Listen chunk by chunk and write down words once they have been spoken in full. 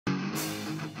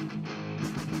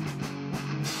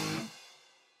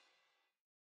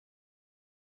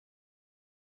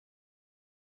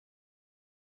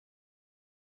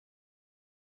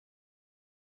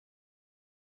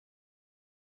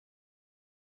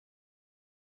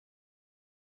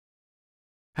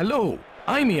Hello,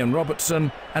 I'm Ian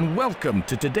Robertson and welcome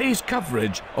to today's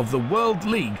coverage of the World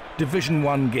League Division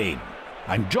 1 game.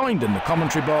 I'm joined in the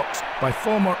commentary box by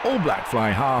former All Black fly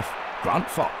half Grant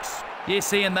Fox.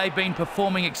 Yes, Ian, they've been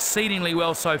performing exceedingly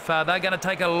well so far. They're going to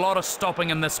take a lot of stopping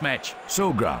in this match.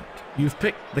 So Grant, you've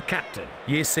picked the captain.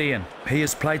 Yes, Ian. He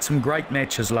has played some great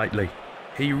matches lately.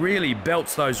 He really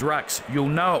belts those rucks. You'll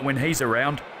know it when he's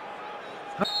around.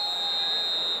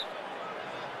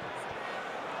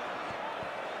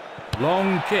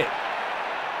 Long kick.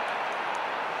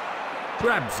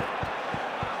 Grabs it.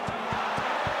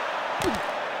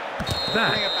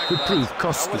 That could prove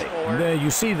costly. There you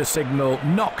see the signal,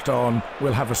 knocked on,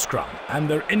 we'll have a scrum. And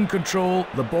they're in control,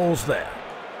 the ball's there.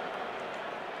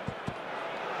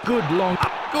 Good long,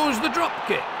 up goes the drop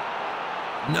kick.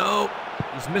 No,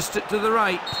 he's missed it to the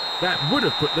right. That would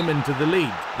have put them into the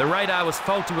lead. The radar was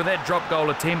faulty with that drop goal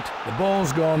attempt. The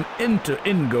ball's gone into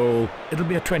in goal. It'll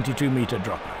be a 22-metre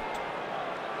dropout.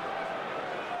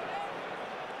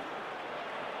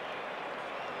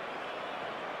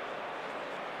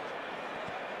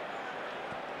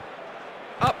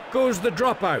 Up goes the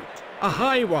dropout, a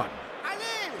high one.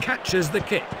 Catches the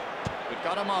kick. We've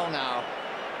got them all now.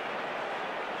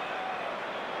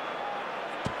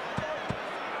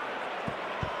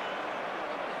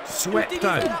 Swept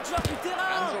out.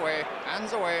 Hands away,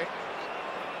 hands away.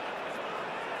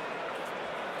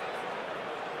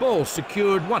 Ball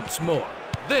secured once more.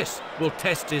 This will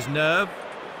test his nerve.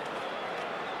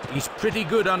 He's pretty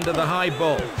good under the high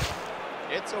ball.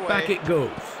 It's away. Back it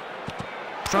goes.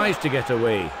 Tries to get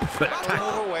away, but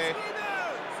tackle. Away.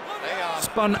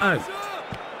 Spun out.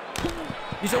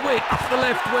 He's away up the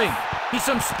left wing. He's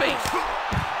some space.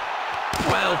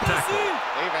 Well tackled.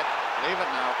 Leave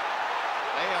it now.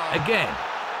 Again,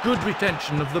 good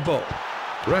retention of the ball.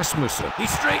 Rasmussen,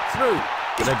 he's straight through.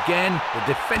 But again, the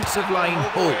defensive line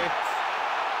holds.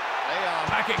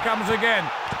 Back it comes again.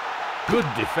 Good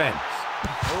defense.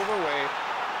 Move away.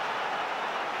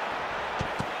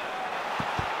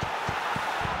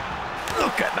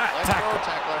 Look at that tackle.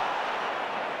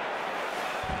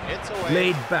 It's away.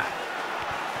 Laid back.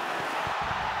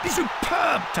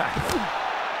 Superb tackle.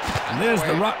 And there's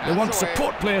the ruck. They want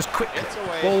support players quickly.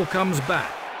 Ball comes back.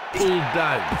 Pulled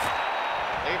down.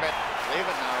 Leave it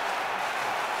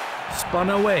now. Spun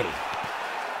away.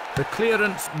 The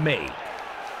clearance made.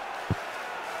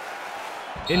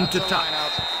 Into touch.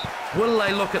 Will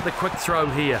they look at the quick throw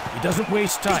here? He doesn't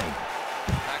waste time.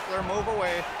 Tackler, move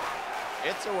away.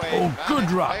 It's away. Oh,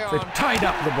 good ruck. They've tied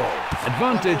up the ball.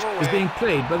 Advantage is being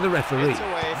played by the referee.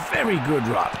 Very good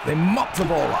ruck. They mop the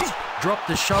ball up. Dropped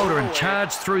the shoulder and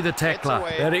charged through the tackler.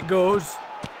 There it goes.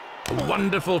 A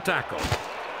wonderful tackle.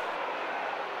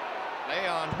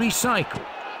 Recycle.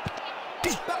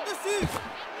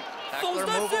 Tackler,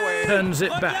 move away. Turns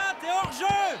it back.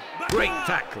 Great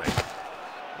tackling.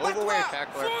 Move away,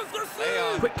 tackler.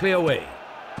 Quickly away.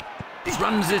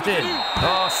 Runs it in.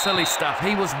 Oh, silly stuff.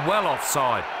 He was well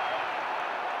offside.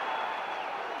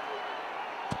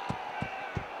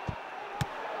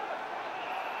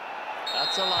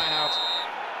 That's a line out.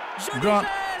 Grant,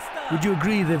 would you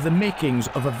agree they're the makings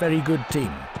of a very good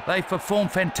team? They've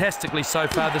performed fantastically so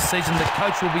far this season. The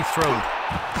coach will be thrilled.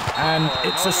 And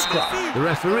it's a scrum. The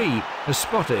referee has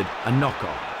spotted a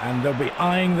knock-on, and they'll be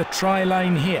eyeing the try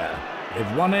line here.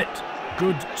 They've won it.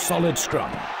 Good, solid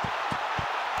scrum.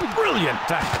 Brilliant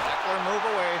tackle. Tackler, move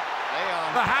away.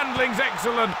 The handling's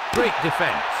excellent. Great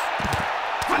defence.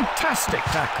 Fantastic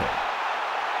tackle.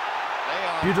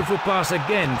 Beautiful pass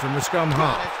again from the scrum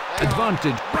half.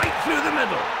 Advantage right through the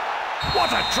middle. What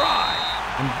a try!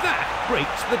 And that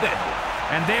breaks the deadlock.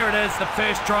 And there it is, the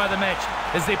first try of the match.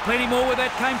 Is there plenty more where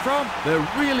that came from? They're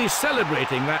really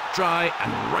celebrating that try,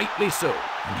 and rightly so.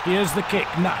 And here's the kick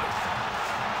now.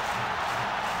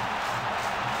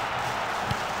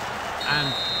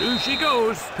 And through she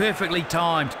goes. Perfectly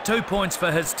timed. 2 points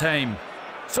for his team.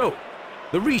 So,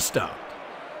 the restart.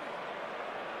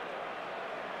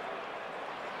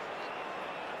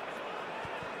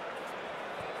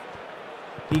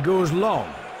 He goes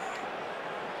long.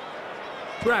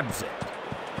 Grabs it.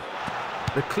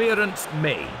 The clearance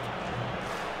made.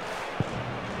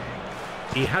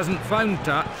 He hasn't found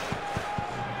touch.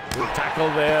 Good tackle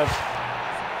there.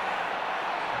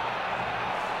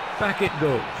 Back it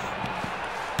goes.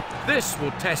 This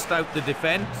will test out the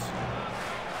defence.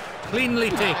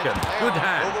 Cleanly taken. Good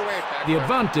hand. The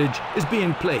advantage is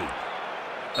being played.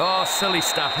 Oh, silly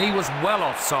stuff. He was well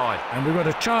offside. And we've got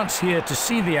a chance here to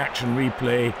see the action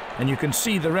replay, and you can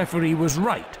see the referee was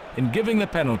right in giving the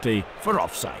penalty for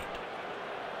offside.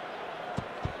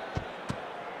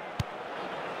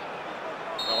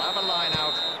 They'll have a line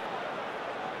out.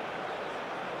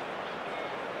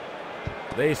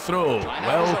 They throw.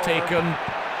 Well taken.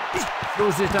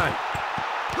 Throws it out.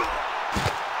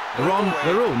 They're on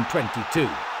their own 22.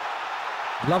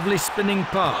 Lovely spinning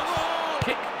pass.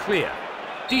 Kick clear.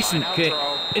 Decent kick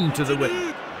into the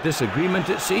wind. Disagreement,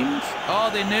 it seems. Oh,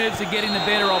 their nerves are getting the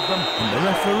better of them. And the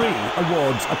referee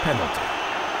awards a penalty.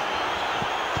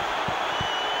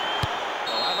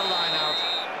 They'll have a line out.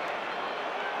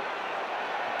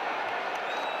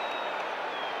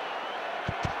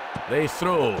 They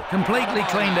throw. Completely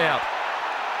cleaned out.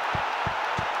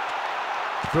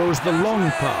 Throws the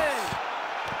long pass.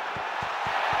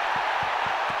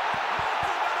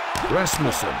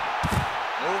 Rasmussen.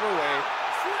 Move away.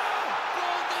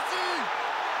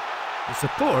 The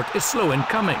support is slow in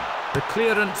coming. The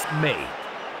clearance made.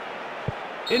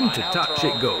 Into touch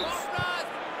it goes.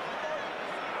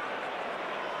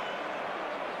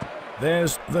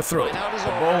 There's the throw. The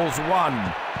ball's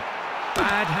won.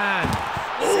 Bad hand.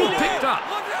 Oh, picked up.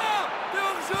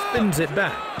 Spins it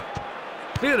back.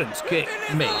 Clearance kick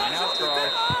made. Now throw.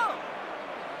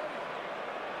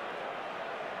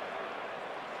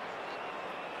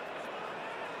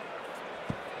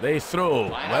 They throw.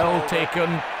 Well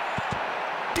taken.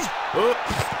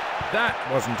 Oops. That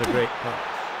wasn't a great pass.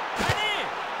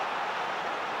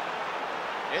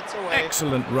 It's away.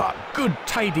 Excellent run. Good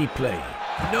tidy play.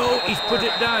 No, he's put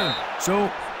it down.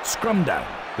 So, scrum down.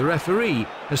 The referee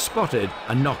has spotted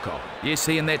a knock-on. Yes,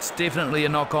 and that's definitely a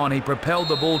knock-on. He propelled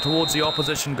the ball towards the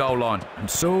opposition goal line. And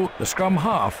so, the scrum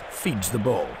half feeds the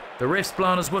ball. The ref's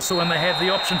blown his whistle and they have the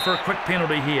option for a quick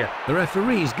penalty here. The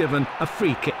referee's given a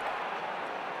free kick.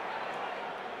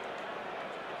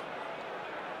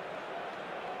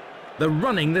 They're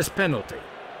running this penalty.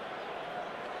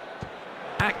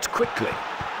 Act quickly.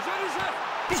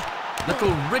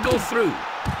 Little wriggle through.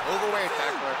 Move away,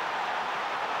 tackler.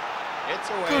 It's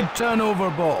away. Good turnover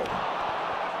ball.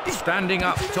 Standing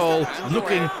up tall,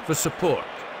 looking for support.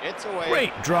 It's away.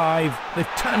 Great drive.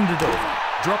 They've turned it over.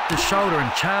 Dropped his shoulder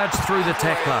and charged through the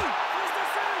tackler.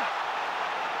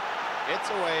 It's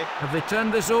away. Have they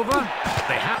turned this over?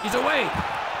 They have. He's away.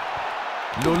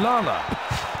 Lolala.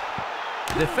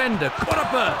 Defender caught a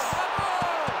burst.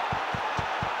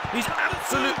 He's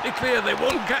absolutely clear. They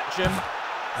won't catch him.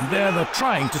 And there they're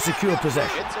trying to secure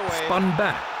possession. It's away. Spun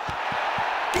back.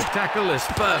 The tackle is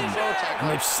firm. And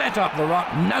they've set up the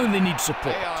ruck. Now they need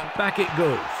support. Back it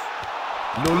goes.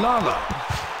 Lolala.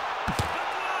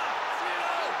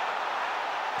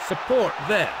 Support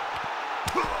there.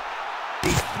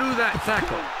 He's through that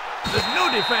tackle. There's no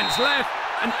defence left.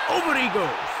 And over he goes.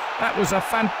 That was a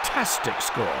fantastic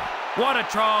score. What a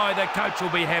try. The coach will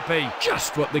be happy.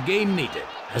 Just what the game needed.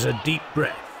 As a deep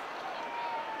breath.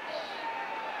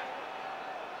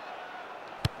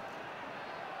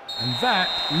 And that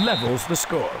levels the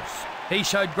scores. He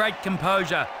showed great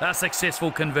composure. A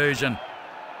successful conversion.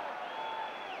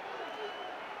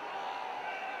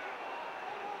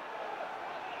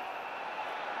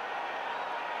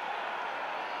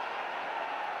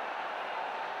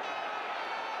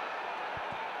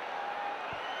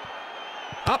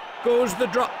 Up goes the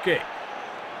drop kick.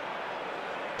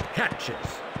 Catches.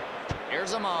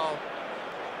 Here's them all.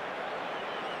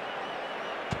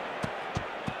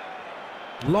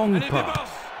 Long pass.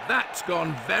 That's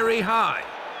gone very high.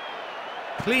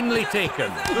 Cleanly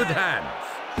taken. Good hands.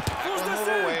 Move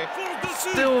away.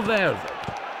 Still there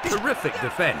though. Terrific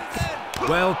defence.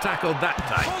 Well tackled that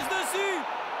time.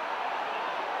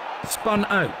 Spun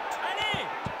out.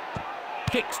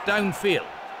 Kicks downfield.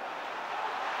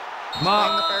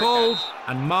 Mark called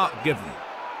and mark given.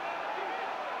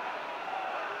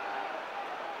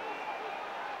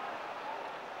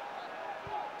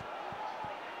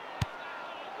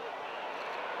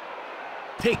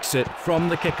 Takes it from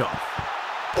the kickoff.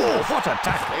 Oh, what a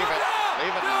tackle. Leave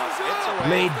it now. It's away.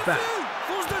 Laid back.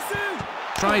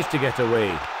 Tries to get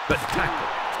away, but tackle.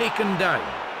 Taken down.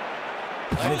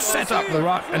 And they've set up the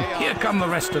ruck, and here come the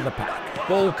rest of the pack.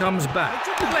 Ball comes back.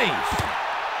 Plays.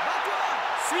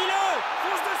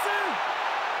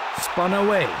 Spun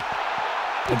away.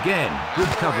 Again, good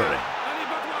covering.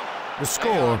 The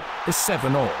score is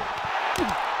 7-all.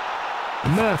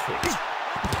 Murphy.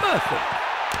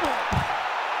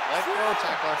 Let go,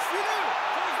 tackler.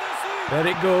 There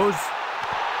it goes.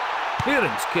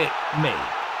 Clearance kick made.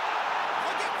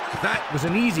 That was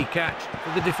an easy catch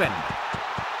for the defender.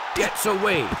 Gets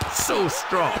away, so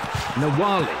strong.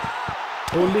 Nawali,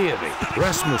 O'Leary,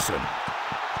 Rasmussen.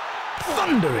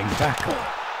 Thundering tackle.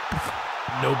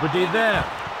 Nobody there.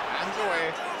 Hands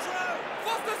away.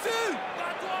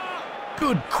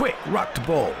 Good quick rucked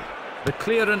ball. The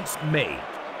clearance made.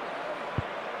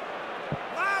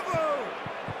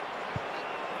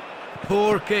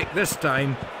 Poor kick this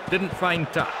time. Didn't find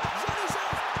touch.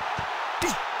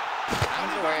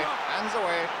 Hands away. Hands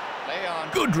away. Play on.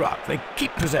 Good ruck. They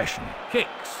keep possession.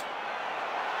 Kicks.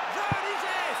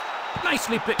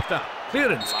 Nicely picked up.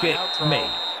 Clearance kick made.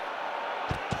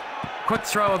 Quick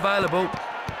throw available.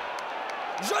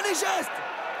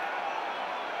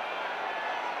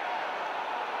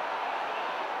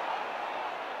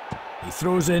 He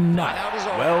throws in now.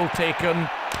 Well taken.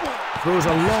 Throws a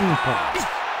long pass.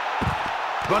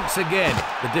 Once again,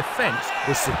 the defence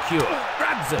was secure.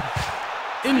 Grabs it.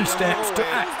 In he steps to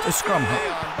act the scrum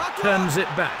half. Turns it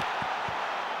back.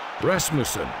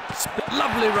 Rasmussen.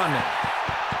 Lovely running.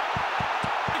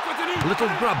 Little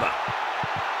grubber.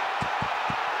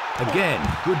 Again,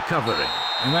 good covering.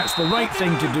 And that's the right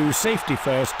thing to do. Safety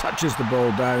first, touches the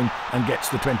ball down and gets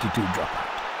the 22 dropout.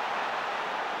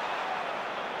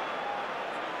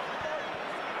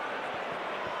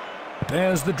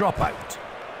 There's the dropout.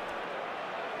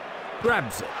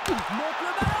 Grabs it. Leave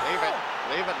it.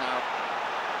 Leave it now.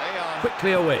 Play on.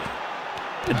 Quickly away.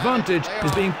 Advantage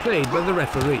is being played by the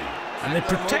referee. And they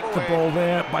protect the ball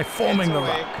there by forming the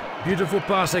ruck. Beautiful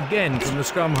pass again from the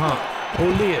scrum half.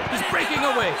 O'Leary is breaking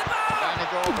away.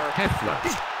 Advantage over. Heffler.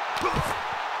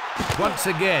 Once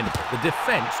again, the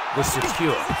defence was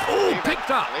secure. Oh, picked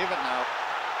up. Leave it now.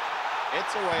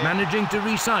 It's away. Managing to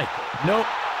recycle. No,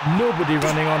 nobody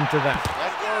running onto that.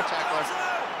 Let go, tackler.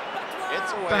 It's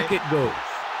away. Back it goes.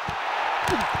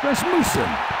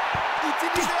 Rasmussen.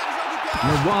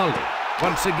 Nawali.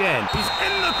 Once again, he's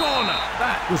in the corner.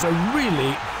 That was a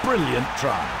really brilliant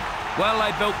try. Well,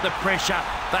 they built the pressure.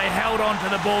 They held on to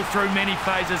the ball through many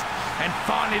phases. And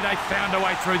finally, they found a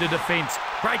way through the defence.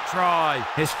 Great try.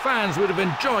 His fans would have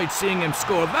enjoyed seeing him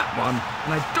score that one,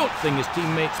 and I don't think his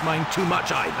teammates mind too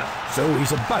much either. So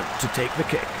he's about to take the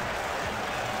kick.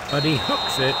 But he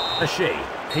hooks it a shade.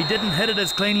 He didn't hit it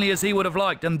as cleanly as he would have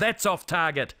liked, and that's off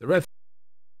target.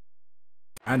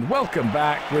 And welcome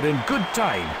back. We're in good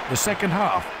time. The second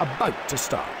half about to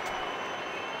start.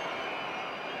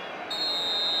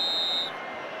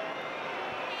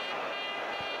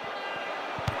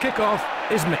 Kickoff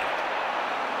is made.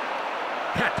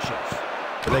 Catches.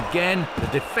 But again, the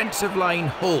defensive line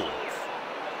holds.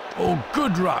 Oh,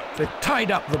 good ruck. They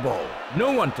tied up the ball.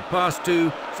 No one to pass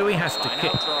to, so he has to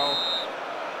kick.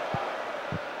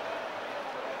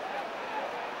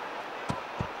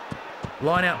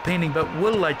 Line out pending, but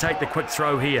will they take the quick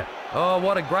throw here? Oh,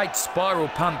 what a great spiral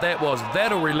punt that was.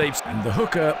 That'll relieve. And the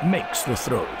hooker makes the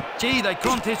throw. Gee, they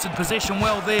contested possession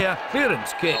well there.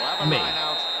 Clearance kick made.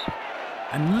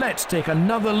 And let's take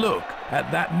another look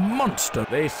at that monster.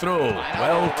 They throw.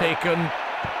 Well taken.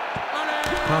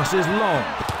 Passes long.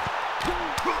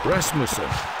 Rasmussen.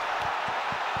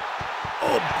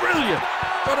 Oh, brilliant.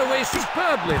 Got away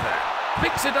superbly there.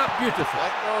 Picks it up beautifully.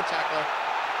 Let go, tackler.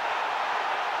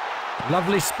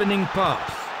 Lovely spinning pass.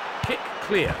 Kick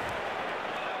clear.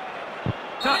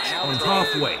 Touch on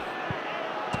halfway.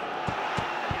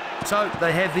 So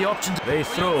they have the option. They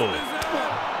throw.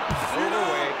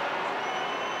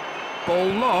 Ball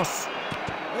loss.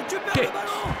 Kicks.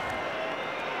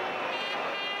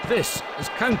 This is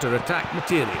counter-attack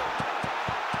material.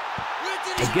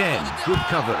 Again, good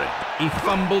covering. He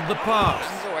fumbled the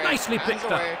pass. Nicely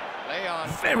picked up.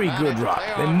 Very good ruck.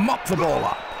 They mop the ball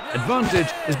up.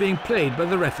 Advantage is being played by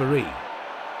the referee.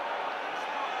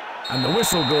 And the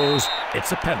whistle goes,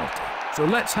 it's a penalty. So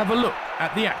let's have a look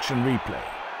at the action replay.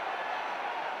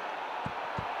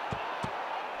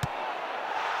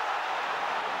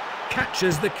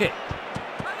 Catches the kick.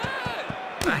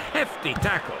 A hefty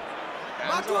tackle.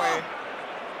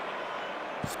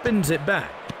 Spins it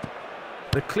back.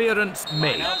 The clearance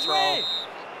made.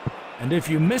 And if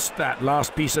you missed that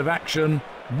last piece of action,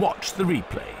 watch the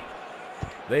replay.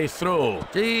 They throw.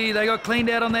 Gee, they got cleaned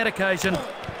out on that occasion.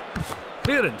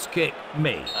 Clearance kick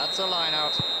made. That's a line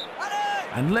out.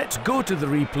 And let's go to the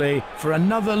replay for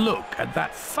another look at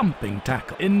that thumping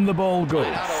tackle. In the ball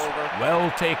goes.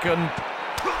 Well taken.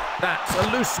 That's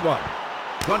a loose one.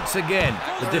 Once again,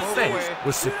 the defence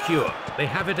was secure. They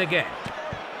have it again.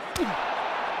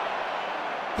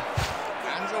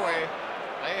 Hands away.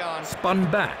 Lay on. Spun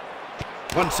back.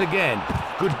 Once again,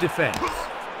 good defence.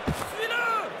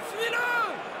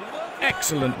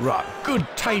 Excellent ruck. Good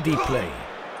tidy play.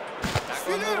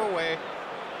 Tackle move away.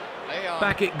 Lay on.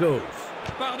 Back it goes.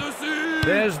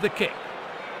 There's the kick.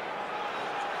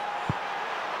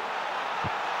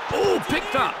 Oh,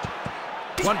 picked up.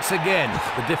 Once again,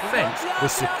 the defence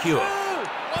was secure.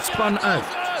 Spun out.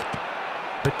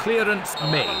 The clearance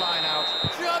made.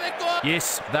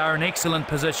 Yes, they're in excellent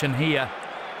position here.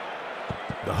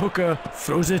 The hooker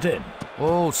throws it in.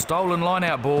 Oh, stolen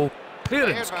line-out ball.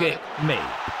 Clearance kick made.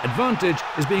 Advantage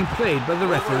is being played by the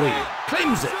referee.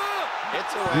 Claims it.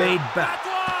 It's away. Laid back.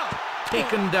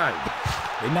 Taken down.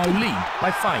 They now lead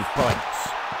by 5 points.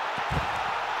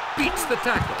 Beats the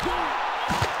tackle.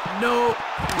 No.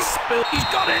 He's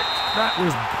got it. That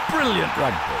was brilliant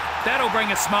rugby. That'll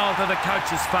bring a smile to the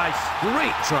coach's face.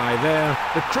 Great try there.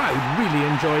 The crowd really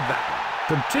enjoyed that one.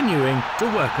 Continuing to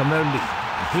work on their lead.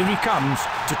 And here he comes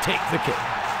to take the kick.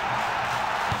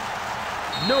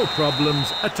 No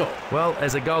problems at all. Well,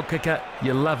 as a goal kicker,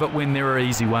 you love it when there are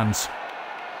easy ones.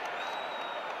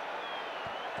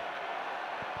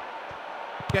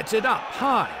 Gets it up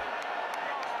high.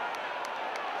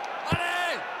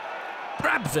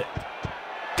 Grabs it.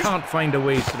 Can't find a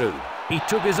way through. He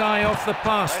took his eye off the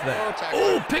pass there.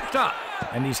 Oh, picked up.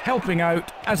 And he's helping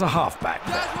out as a halfback.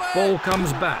 Ball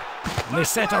comes back. And they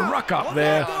set a ruck up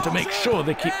there to make sure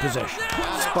they keep possession.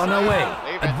 Spun away.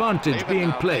 Advantage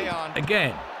being played.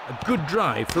 Again, a good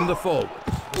drive from the forwards.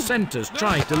 The centres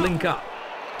tried to link up.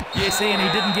 Yes, Ian, he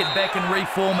didn't get back and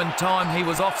reform in time. He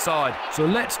was offside. So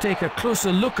let's take a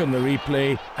closer look on the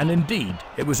replay. And indeed,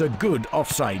 it was a good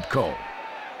offside call.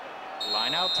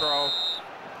 Line out throw.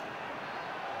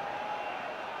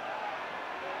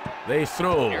 They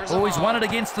throw. Always won it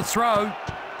against the throw.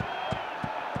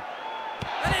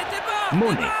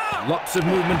 Money. Lots of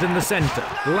movement in the centre.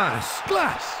 Glass.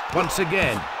 Once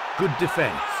again, good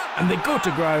defence. And they go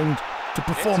to ground to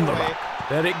perform the ruck.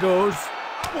 There it goes.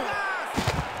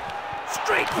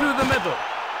 Straight through the middle.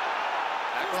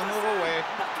 That will move away.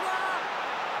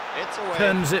 It's away.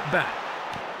 Turns it back.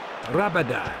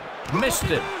 Rabadan. Missed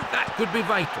him. That could be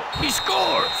vital. He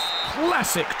scores.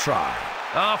 Classic try.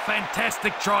 Oh,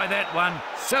 fantastic try, that one.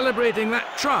 Celebrating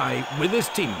that try with his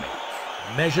teammates.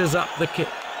 Measures up the kick.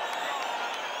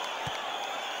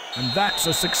 And that's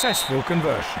a successful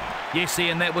conversion. Yes,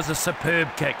 Ian, that was a superb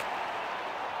kick.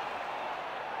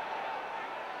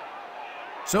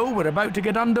 So we're about to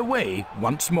get underway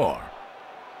once more.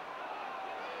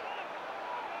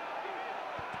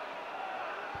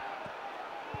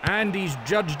 And he's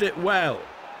judged it well.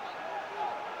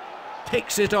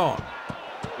 Takes it on.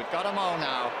 We've got them all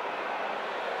now.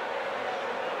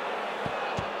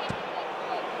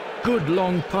 Good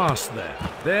long pass there.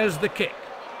 There's the kick.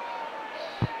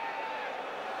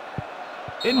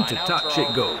 Into touch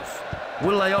it goes.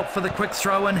 Will they opt for the quick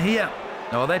throw in here?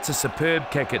 Oh, that's a superb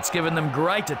kick. It's given them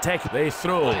great attack. They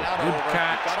throw. Good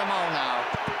catch. Got them all now.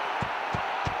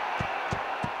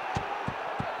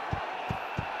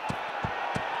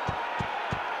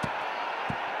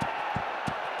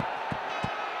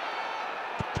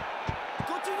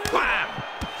 Bam!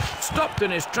 Stopped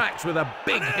in his tracks with a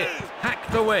big hit.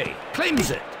 Hacked away. Claims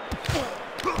it.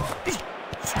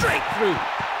 Straight through.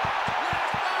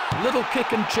 Little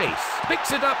kick and chase.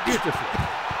 Picks it up beautifully.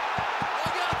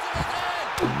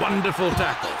 A wonderful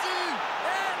tackle.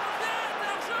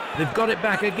 They've got it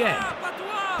back again.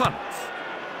 Punts.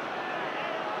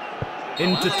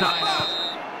 Into touch.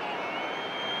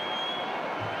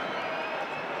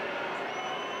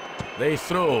 They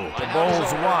throw. The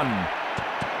ball's won.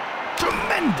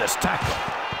 Tremendous tackle.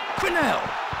 Quinnell.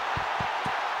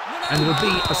 And it'll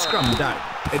be a scrum down.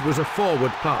 It was a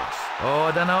forward pass. Oh,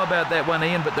 I don't know about that one,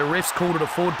 Ian, but the refs called it a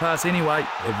forward pass anyway.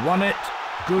 They've won it.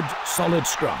 Good, solid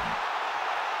scrum.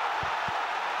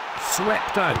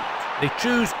 Swept out. They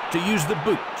choose to use the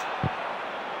boot.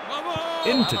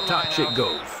 Into touch it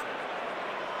goes.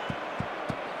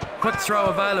 Quick throw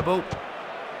available.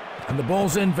 And the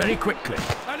ball's in very quickly.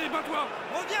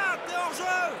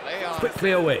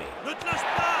 Quickly away.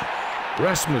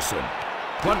 Rasmussen.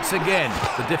 Once again,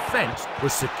 the defence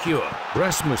was secure.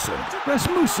 Rasmussen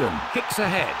kicks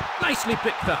ahead. Nicely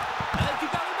picked up.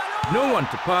 No one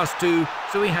to pass to,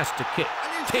 so he has to kick.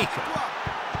 Taken.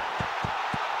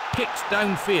 Kicks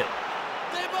downfield.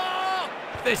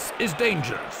 This is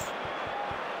dangerous.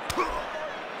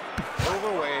 Move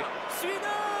away.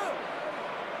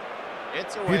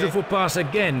 It's away. Beautiful pass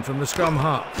again from the scrum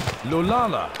half.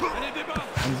 Lolala.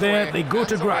 And there they go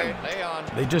to ground.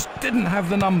 They just didn't have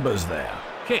the numbers there.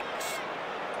 Kicks.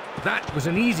 That was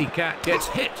an easy catch. Gets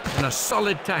hit in a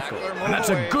solid tackle. And that's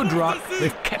a good ruck.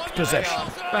 They've kept possession.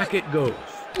 Back it goes.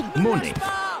 Money.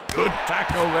 Good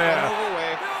tackle there.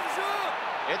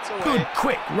 Good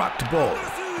quick rucked ball.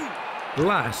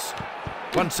 Glass.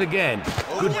 Once again.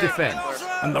 Good defence.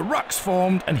 And the ruck's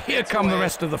formed, and here come the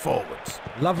rest of the forwards.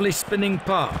 Lovely spinning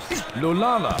pass.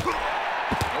 Lolala.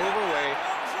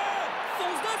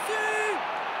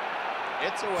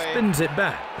 It's away. Spins it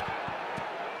back.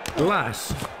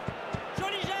 Glass.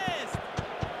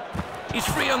 He's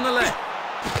free on the left.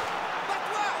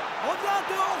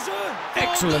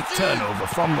 Excellent turnover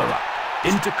from the ruck.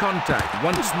 Into contact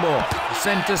once more. The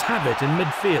centres have it in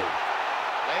midfield.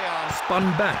 Spun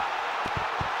back.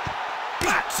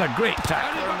 That's a great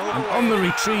tackle. And on the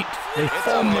retreat, they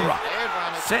form the ruck.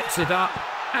 Sets it up,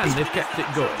 and they've kept it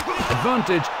going.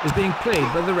 Advantage is being played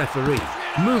by the referee.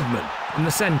 Movement in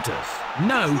the centres.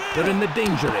 Now they're in the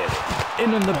danger area.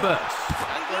 In on the burst.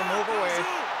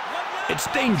 It's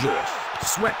dangerous.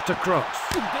 Swept across.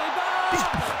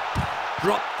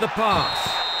 Dropped the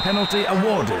pass. Penalty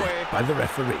awarded by the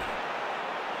referee.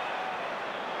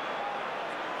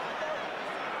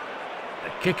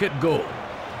 A kick at goal.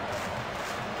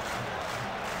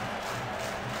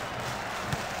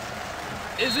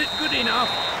 Is it good enough?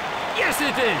 Yes,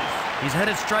 it is. He's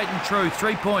headed straight and true.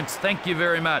 3 points. Thank you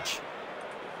very much.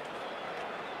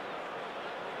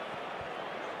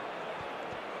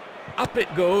 Up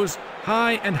it goes,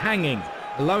 high and hanging,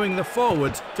 allowing the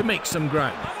forwards to make some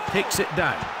ground. Takes it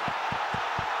down.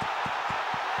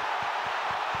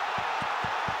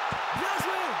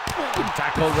 Good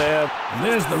tackle there. And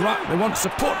there's the ruck. They want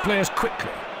support players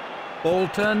quickly. Ball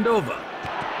turned over.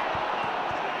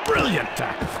 Brilliant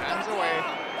tackle. Hands away.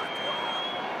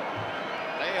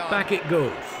 Back it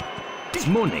goes. It's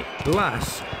Money,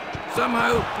 Lass.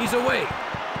 Somehow he's away.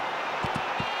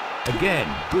 Again,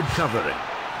 good covering.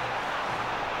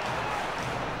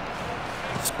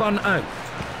 Spun out.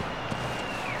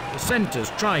 The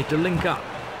centres try to link up.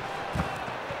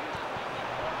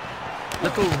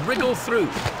 Little wriggle through.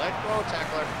 Let go,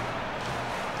 tackler.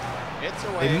 It's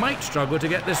away. They might struggle to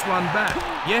get this one back.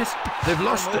 Yes, they've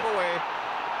lost it. Away.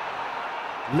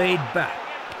 Laid back.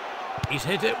 He's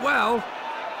hit it well.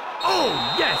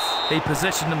 Oh, yes! He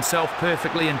positioned himself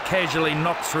perfectly and casually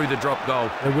knocked through the drop goal.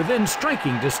 They're within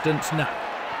striking distance now.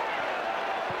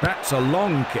 That's a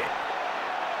long kick.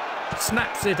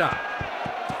 Snaps it up.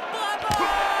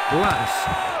 Glass.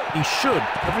 He should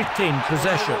have retained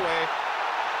possession.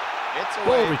 It's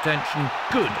away. Ball retention,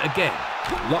 good again.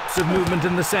 Lots of movement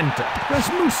in the centre.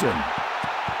 Rasmussen.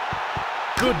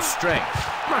 Good strength.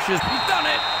 Rushes. He's done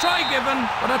it. Try given.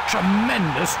 What a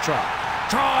tremendous try.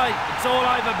 Try! It's all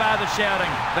over by the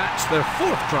shouting. That's their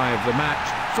 4th try of the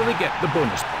match, so they get the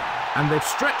bonus point. And they've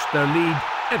stretched their lead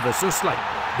ever so slightly.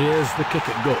 Here's the kick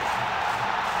at goal.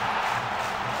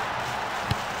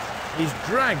 He's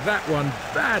dragged that one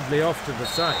badly off to the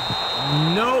side.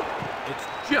 Nope, it's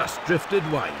just drifted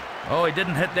wide. Oh, he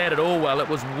didn't hit that at all well. It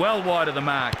was well wide of the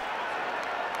mark.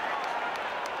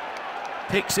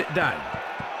 Takes it down.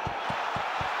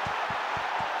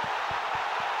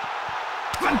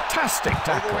 Fantastic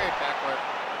tackle. Away, tackler.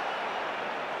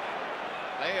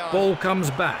 Lay on. Ball comes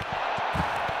back.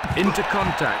 Into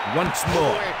contact once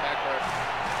more. Away, tackler.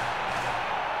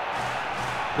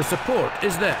 The support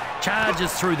is there.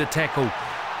 Charges through the tackle.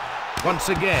 Once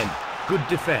again, good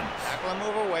defence. Tackle and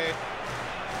move away.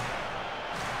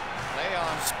 Lay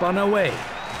on. Spun away.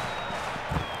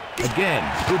 Again,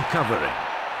 good covering.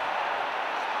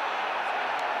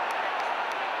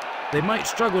 They might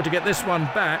struggle to get this one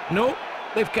back. No,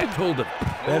 they've kept hold of it.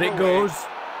 There it goes.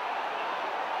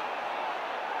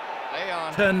 Lay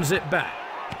on. Turns it back.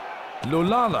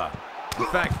 Lolala. In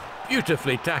fact,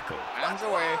 beautifully tackled. Hands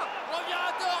away.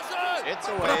 It's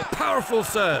What away. a powerful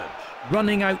surge.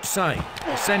 Running outside.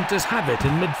 The centres have it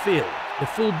in midfield. The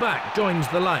full back joins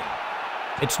the line.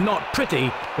 It's not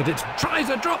pretty, but it tries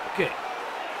a drop kick.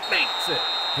 Makes it.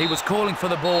 He was calling for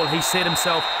the ball, he set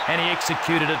himself, and he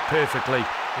executed it perfectly.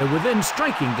 They're within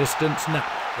striking distance now.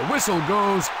 The whistle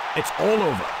goes, it's all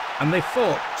over. And they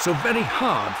fought so very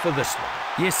hard for this one.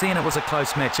 Yes, Ian, it was a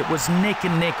close match. It was neck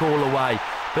and neck all the way.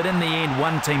 But in the end,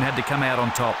 one team had to come out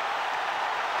on top.